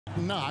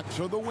Knox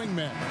are the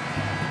wingmen.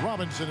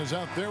 Robinson is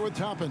out there with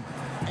Toppin.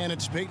 And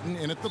it's Payton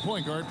in at the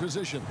point guard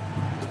position.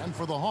 And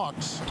for the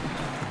Hawks,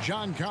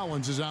 John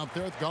Collins is out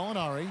there with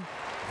Gallinari.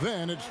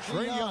 Then it's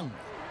Trae Young.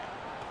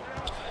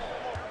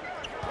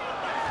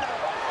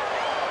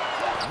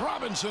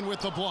 Robinson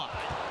with the block.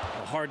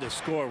 Hard to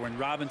score when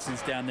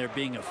Robinson's down there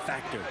being a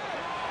factor.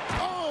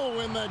 Oh,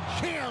 and the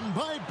jam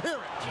by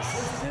Barrett.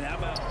 And how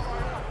about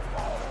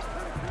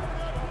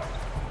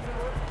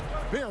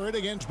Barrett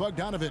against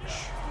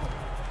Bogdanovich.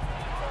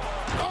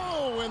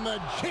 Oh, and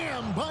the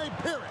jam by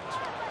Barrett.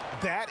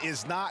 That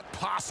is not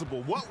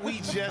possible. What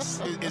we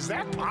just, is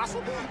that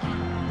possible?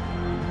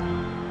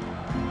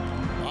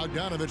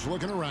 Bogdanovich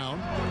looking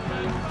around.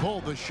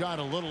 Pulled the shot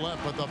a little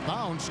left, but the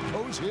bounce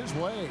goes his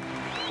way.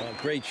 Well,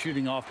 great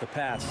shooting off the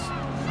pass.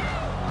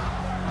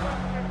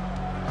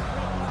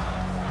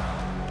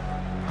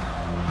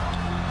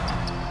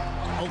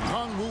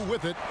 Okongwu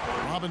with it.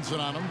 Robinson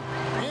on him.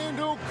 And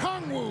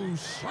Okongwu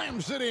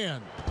slams it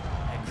in.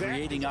 And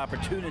creating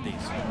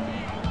opportunities.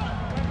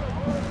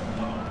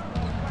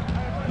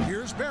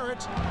 Here's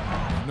Barrett.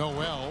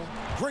 Noel.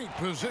 Great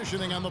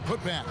positioning on the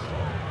putback.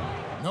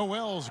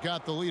 Noel's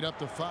got the lead up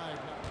to 5.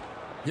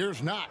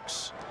 Here's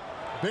Knox.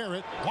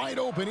 Barrett wide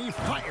open. He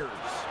fires.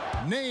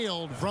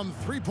 Nailed from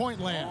three-point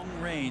land.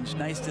 Long range.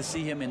 Nice to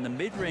see him in the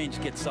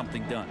mid-range get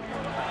something done.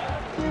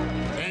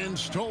 And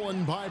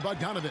stolen by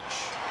Bogdanovich.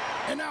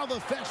 And now the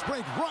fast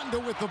break.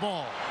 Rondo with the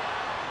ball.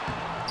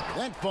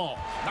 That ball.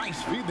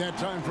 Nice feed that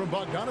time from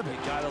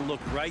Bogdanovich. Got to look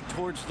right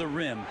towards the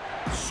rim.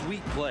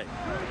 Sweet play.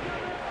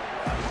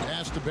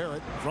 Pass to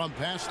Barrett from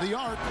past the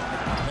arc.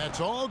 That's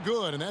all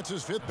good, and that's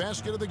his 5th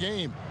basket of the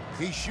game.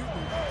 He's shooting.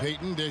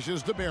 Payton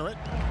dishes to Barrett.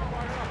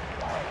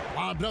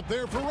 Lobbed up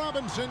there for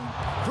Robinson.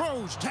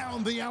 Throws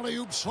down the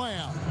alley-oop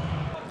slam.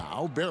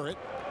 Now Barrett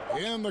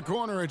in the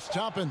corner. It's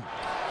Toppin.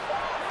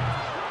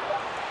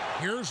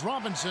 Here's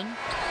Robinson.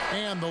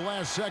 And the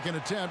last second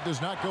attempt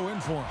does not go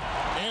in for him.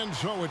 And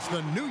so it's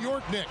the New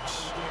York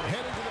Knicks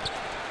heading to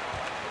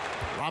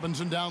the...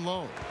 Robinson down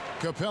low.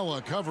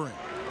 Capella covering.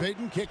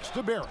 Payton kicks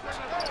to Barrett.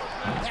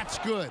 That's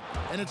good.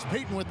 And it's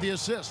Payton with the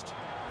assist.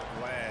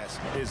 Glass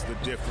is the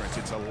difference.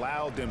 It's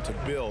allowed them to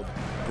build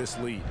this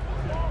lead.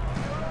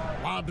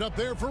 Lobbed up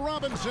there for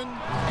Robinson.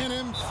 An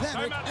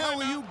emphatic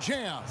alley-oop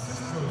jam.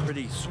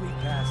 Pretty sweet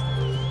pass.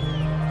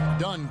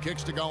 Dunn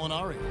kicks to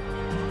Gallinari.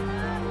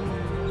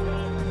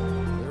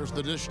 There's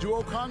the dish to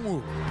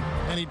Okongwu.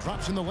 And he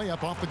drops in the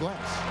layup off the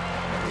glass.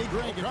 Hey,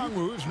 Greg,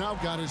 Okongwu's now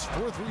got his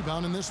 4th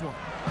rebound in this one.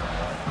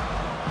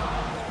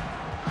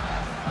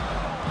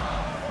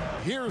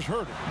 Here's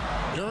Herter.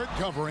 Barrett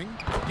covering.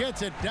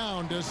 Gets it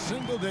down to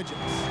single digits.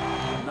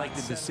 I like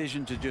the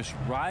decision to just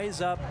rise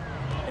up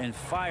and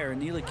fire.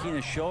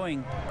 Ntilikina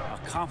showing a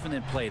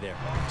confident play there.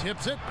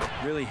 Tips it.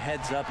 Really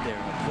heads up there.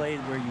 A play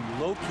where you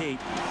locate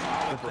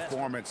the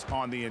performance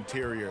on the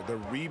interior. The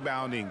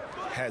rebounding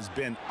has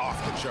been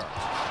off the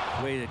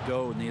charts. Way to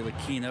go,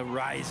 Ntilikina,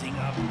 rising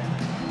up.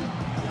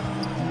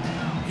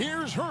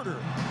 Here's Herter.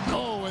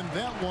 Oh, and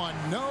that one,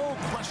 no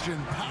question,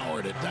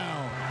 powered it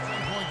down.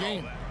 1-point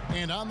game.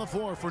 And on the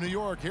floor for New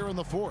York here in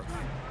the 4th.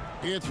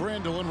 It's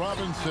Randall and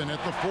Robinson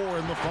at the 4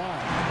 and the 5.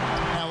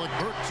 Alec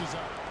Burks is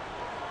out.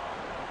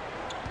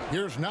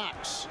 Here's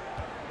Knox.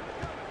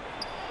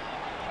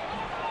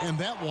 And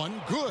that one,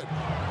 good.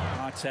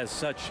 Knox has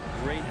such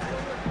great...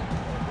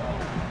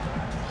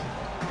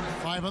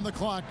 5 on the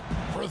clock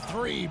for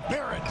 3.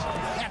 Barrett.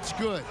 That's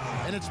good.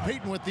 And it's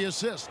Payton with the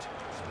assist.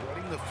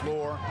 Spreading the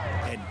floor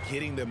and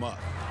getting them up.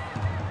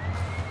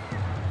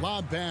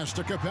 Lob pass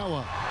to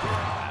Capella.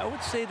 I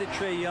would say that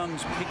Trae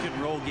Young's pick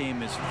and roll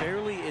game is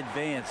fairly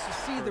advanced.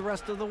 See the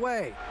rest of the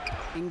way.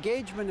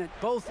 Engagement at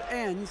both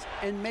ends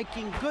and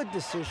making good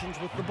decisions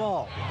with the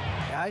ball.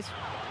 Guys?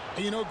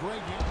 You know,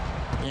 Greg.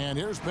 And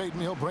here's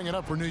Payton. He'll bring it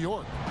up for New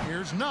York.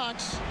 Here's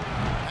Knox.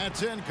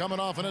 That's in, coming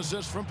off an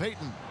assist from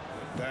Payton.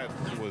 That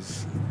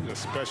was a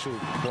special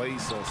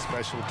place, a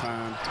special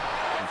time.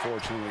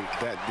 Unfortunately,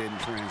 that didn't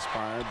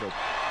transpire, but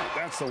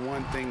that's the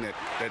one thing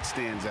that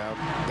stands out.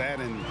 That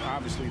and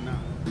obviously not.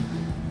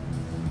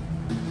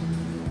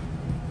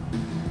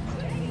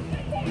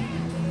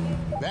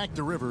 Back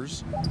to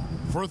Rivers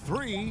for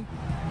 3.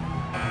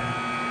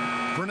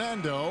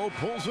 Fernando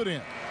pulls it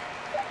in.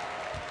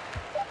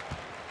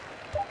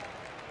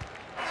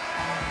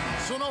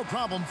 So no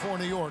problem for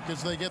New York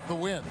as they get the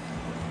win.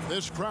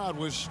 This crowd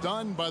was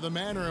stunned by the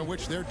manner in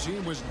which their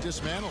team was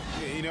dismantled.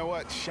 You know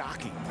what?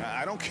 Shocking.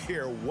 I don't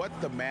care what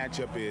the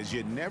matchup is.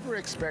 You never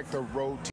expect a road team